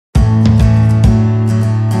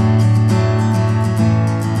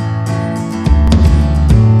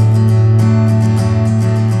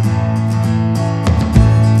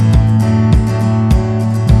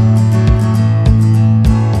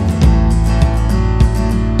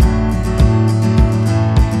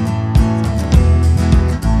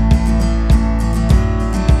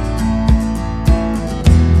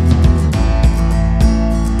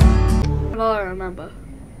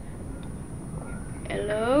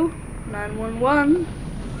911.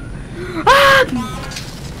 Ah!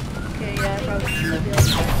 Okay, yeah, I probably should be able to.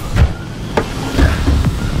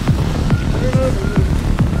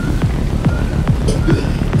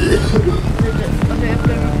 Okay,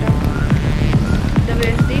 I'm done.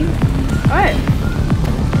 WSD. Alright.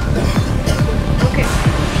 Okay.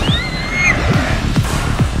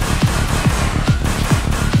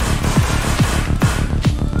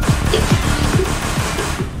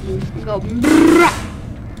 Go. Can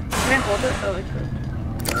I hold it? Oh, I could.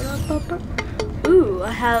 Ooh,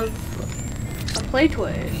 I have a play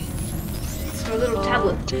toy. It's a little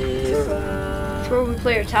tablet. It's where we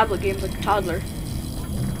play our tablet games like a toddler.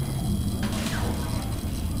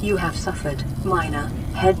 You have suffered minor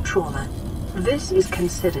head trauma. This is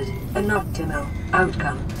considered an optimal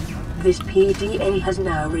outcome. This PDA has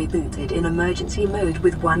now rebooted in emergency mode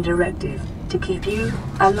with one directive: to keep you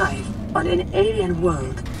alive on an alien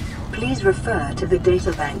world. Please refer to the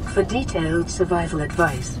databank for detailed survival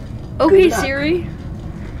advice. Okay, Siri.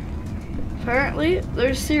 Apparently,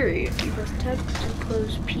 there's Siri. You press text to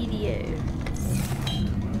close PDA.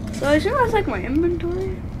 So I assume that's like my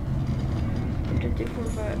inventory. 1, 2, 3, 4,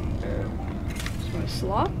 5. It's my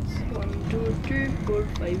slots. 1, 2, 3, 4,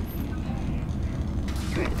 5.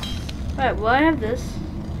 Great. Alright, well I have this.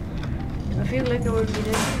 I feel like I would need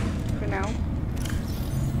it for now.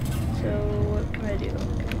 So what can I do?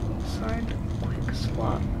 Okay, assign quick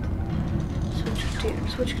slot.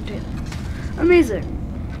 Switch container. Amazing.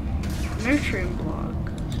 Nurturing block.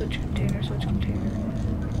 Switch container. Switch container.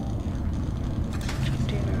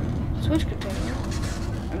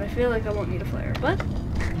 And I feel like I won't need a flare, but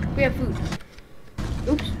we have food.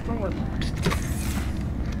 Oops, wrong one.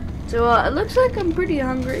 So it looks like I'm pretty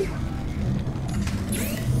hungry.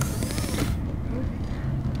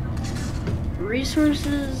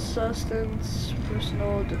 Resources, sustenance,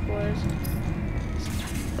 personal deploys.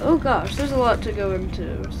 Oh gosh, there's a lot to go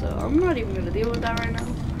into, so I'm not even gonna deal with that right now.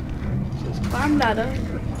 So let's climb ladder.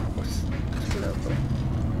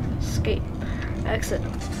 Escape. Exit.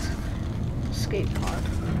 Escape pod.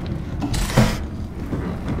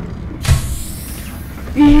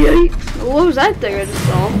 Yikes. What was that thing I just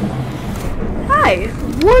saw? Hi!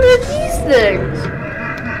 What are these things?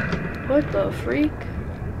 What the freak?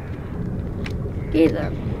 Okay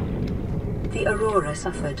then. The Aurora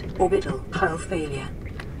suffered orbital hull failure.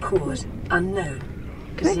 Cause unknown.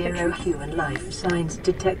 0 human life signs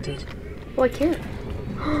detected. Oh, I can't.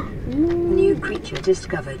 New creature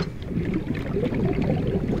discovered.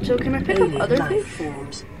 So can I pick up other life fish?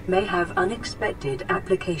 forms may have unexpected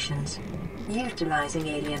applications. Utilizing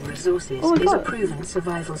alien resources Oh my is a God. proven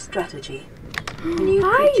survival strategy. New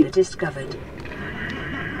Hi. creature discovered.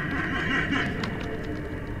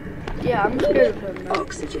 Yeah, I'm scared of him now.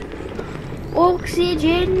 Oxygen.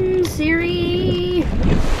 Oxygen, Siri!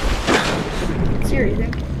 Siri,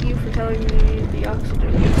 thank you for telling me the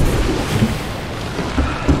oxygen.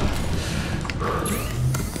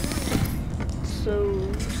 So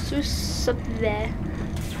up there.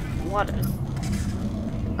 Water.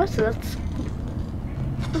 Oh, so that's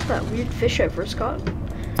that weird fish I first caught.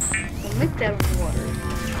 We'll make that in the water.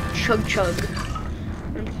 Chug.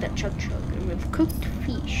 I'm gonna make that chug. And we have cooked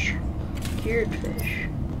fish. Cured fish.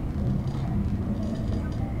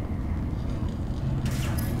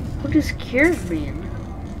 What does cured mean?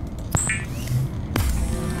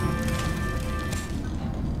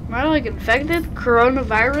 Am I like infected?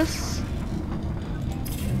 Coronavirus?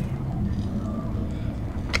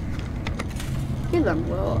 Okay then,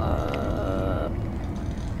 well,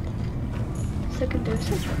 secondary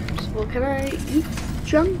systems. Well, can I eat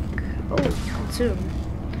junk? Oh, consume.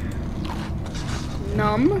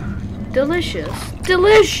 Numb. Delicious.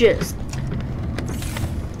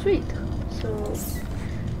 Sweet. So,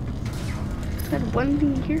 got one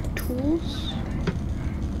thing here, tools.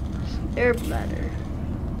 Air bladder.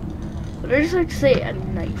 But I just like to say a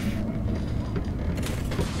knife.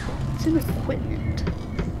 It's an equipment.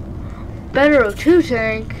 Better O2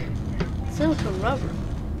 tank. Silicone rubber.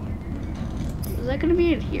 Is that gonna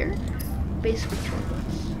be in here? Basic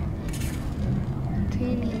controllers.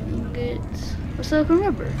 Titanium ingots. Or silicone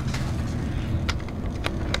rubber.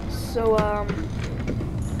 So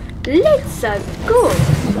let's go.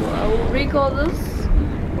 So I will recall this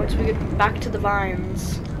once we get back to the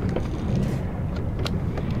vines.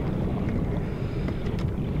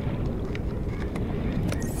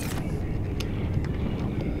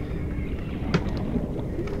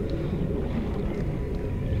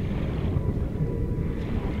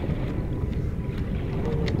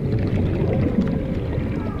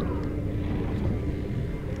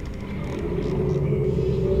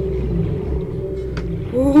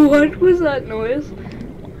 What was that noise?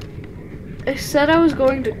 I said I was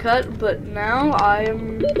going to cut, but now I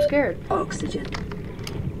am scared. Oxygen.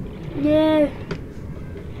 Yeah.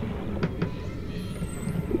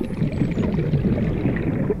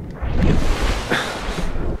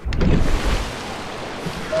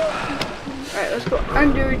 Alright, let's go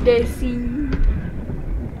under the sea.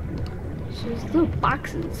 So there's little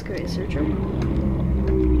boxes. Can I search them?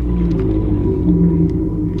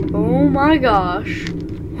 Oh my gosh.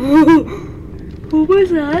 What was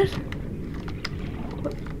that?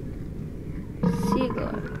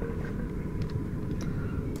 Seagull.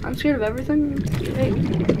 I'm scared of everything. Hey,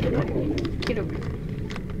 get over here.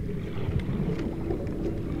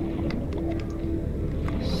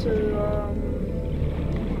 So,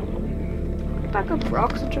 back up for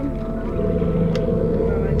oxygen. I'm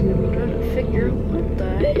trying to figure what the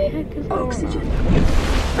heck is Oxygen. going on.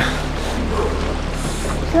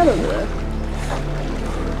 What's that over there?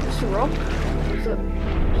 Is this a rock? Is that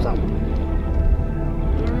something?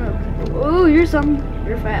 I don't know. Oh, you're something.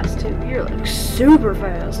 You're fast too. You're like super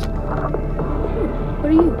fast. What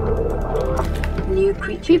are you? New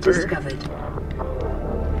creature Peeper. discovered.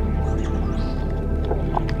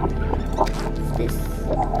 What's this?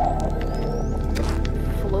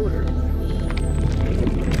 Floater.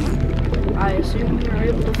 I assume you're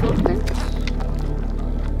able to float things.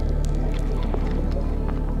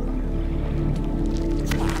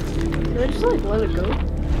 Did I just like let it go?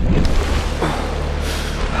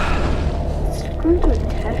 Is it going to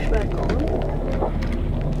attach back on?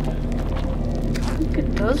 I think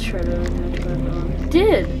it does try to attach back on. It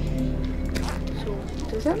did! So,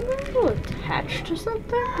 does that mean it will attach to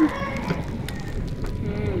something?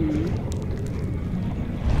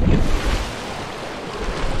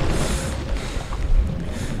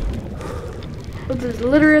 Oh, there's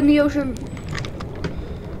litter in the ocean.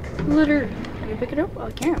 Litter. Can I pick it up? Oh,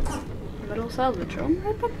 I can't. Metal salvage. Oh,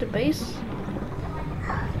 right back to base.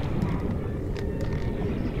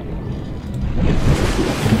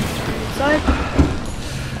 Inside.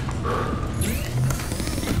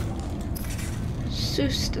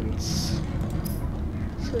 Substance.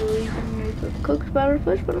 So you can make a cooked batter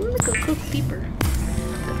fish, but I'm gonna make a cooked peeper.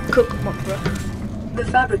 Cook them up, bro. The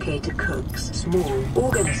fabricator cooks small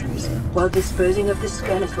organisms while disposing of the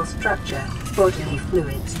skeletal structure, bodily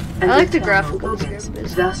fluids, and I like the internal graphical organs,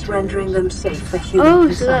 description. thus rendering them safe for human Oh,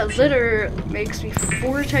 consumption. so that litter makes me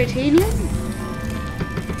 4 titanium?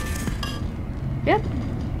 Yep,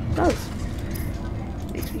 it does.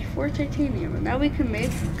 Makes me 4 titanium, and now we can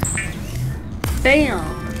make, bam,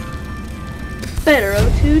 better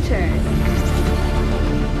O2 tank.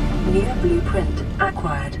 New blueprint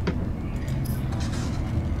acquired.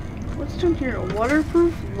 What's down here? A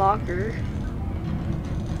waterproof locker.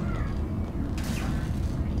 I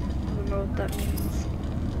don't know what that means.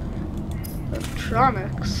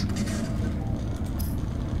 Electronics.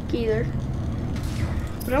 Either.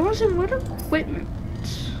 But I wasn't what equipment?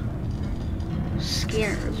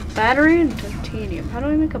 Scanners. Battery and titanium. How do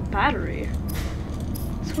I make a battery?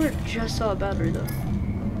 I swear I just saw a battery though.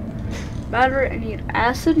 Battery, I need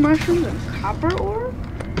acid mushrooms and copper ore?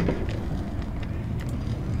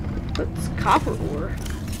 What's copper ore?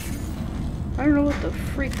 I don't know what the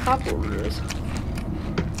free copper ore is.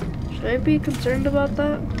 Should I be concerned about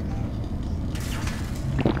that?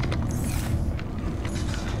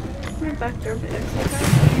 Right back there, but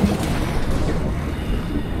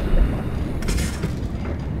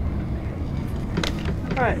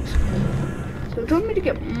alright. So it told me to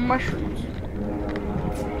get mushrooms.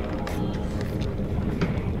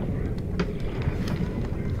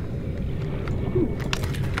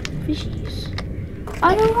 Fishies.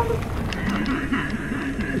 I don't want to.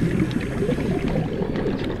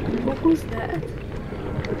 What was that?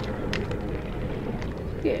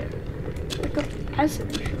 Yeah. Like a acid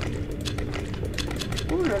machine.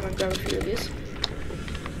 We're gonna grab a few of these.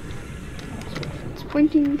 So it's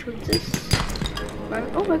pointing towards this.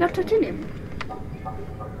 Oh, I got titanium.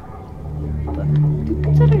 But I think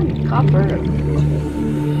it said I need copper.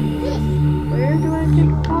 Where do I get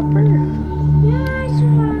copper?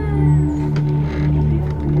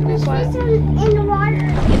 There's fish in the water.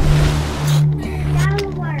 Down the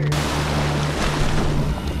water.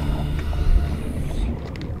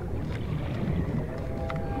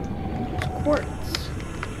 Quartz.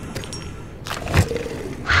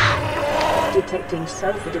 Detecting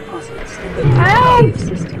sulfur deposits in the Ow! cave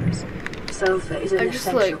systems. Sulfur is an I just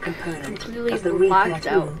essential like component completely of the blacked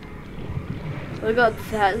repair out. tool. I got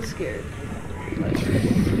that scared. Like,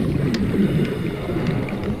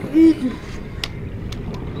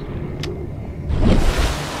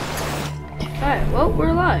 alright, well, we're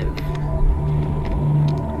alive.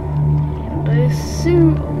 And I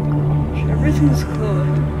assume. Oh gosh, Everything's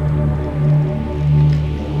glowing.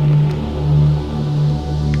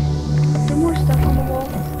 Is there more stuff on the wall?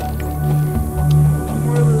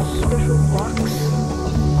 More of those special blocks?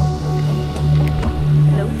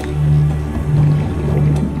 Nope.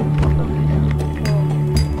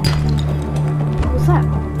 What's that?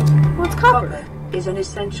 What's copper? Copper is an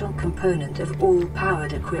essential component of all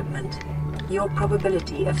powered equipment. Your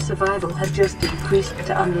probability of survival has just increased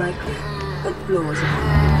to unlikely, but plausible.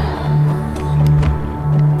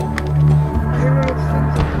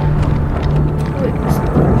 Wait, I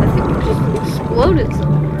think it just exploded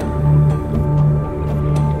somewhere.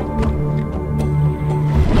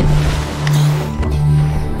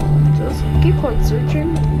 Just keep on searching.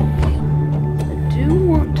 I do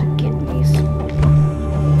want to get me some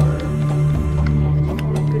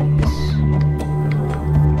more goodies.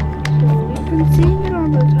 So we've been seeing it on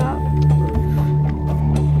the top of...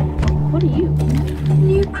 What are you?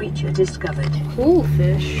 New creature discovered. Cool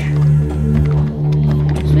fish.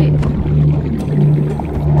 Sweet.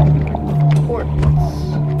 Quartz.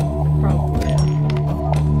 Probably.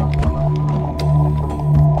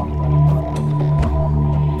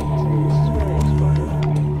 So this is where they exploded.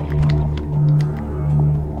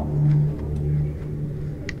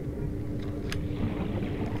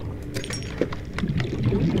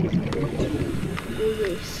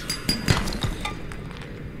 Erase.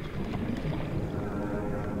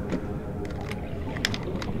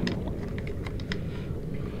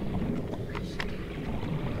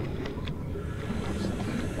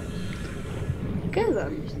 Okay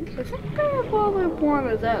then, I think I have all I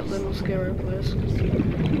wanted that little scary place.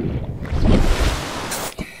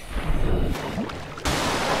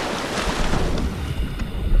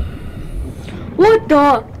 What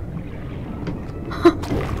the?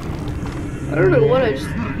 I don't know what I just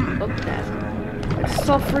looked at. I just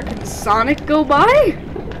saw freaking Sonic go by?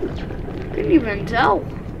 Couldn't even tell.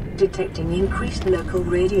 Detecting increased local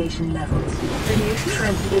radiation levels.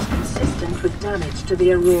 Trend is consistent with damage to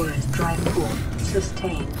the Aurora's drive core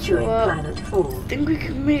sustained during planet fall. Think we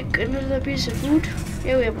can make another piece of food?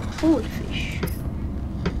 Yeah, we have a whole fish.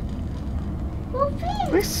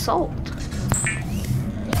 Where's salt?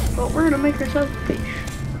 Well, we're gonna make ourselves a fish.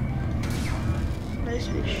 Nice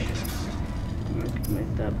fish. We can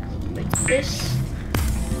make that. Make this.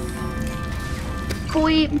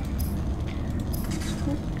 Boy.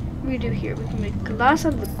 What can we do here? We can make glass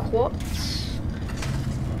out of the quartz.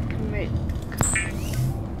 We can make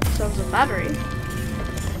ourselves a battery.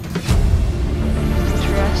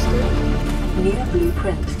 Interesting. New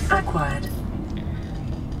blueprint acquired.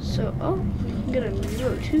 So, oh, we can get a new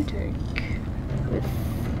O2 tank with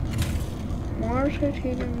more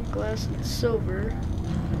titanium, glass, and silver.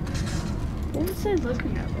 What was I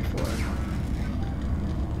looking at before?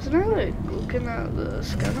 Wasn't I like looking at the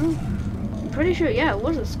scanner? I'm pretty sure, yeah, it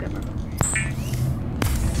was a scanner.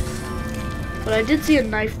 But I did see a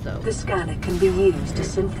knife though. The scanner can be used to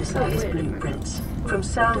synthesize blueprints from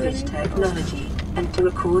salvage technology and to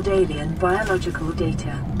record alien biological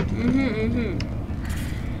data.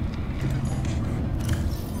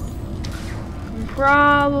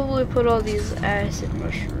 Probably put all these acid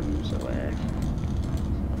mushrooms away.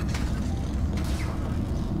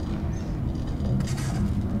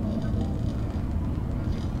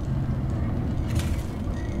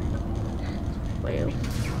 Well,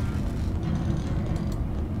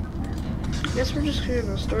 I guess we're just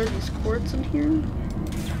gonna store these quartz in here.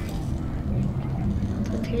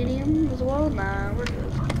 Titanium as well? Nah, we're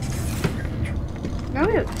good. Now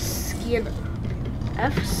we have scan.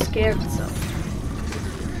 F-scan self.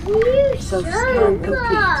 Self-scan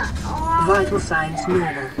complete. Vital signs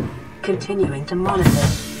normal. Continuing to monitor.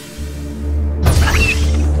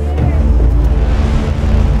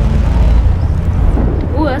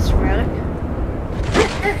 Ooh, that's dramatic.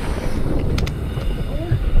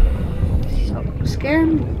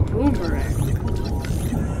 Self-scan boomerang.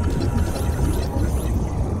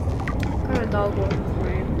 What kind of dog was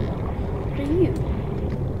mine? What are you?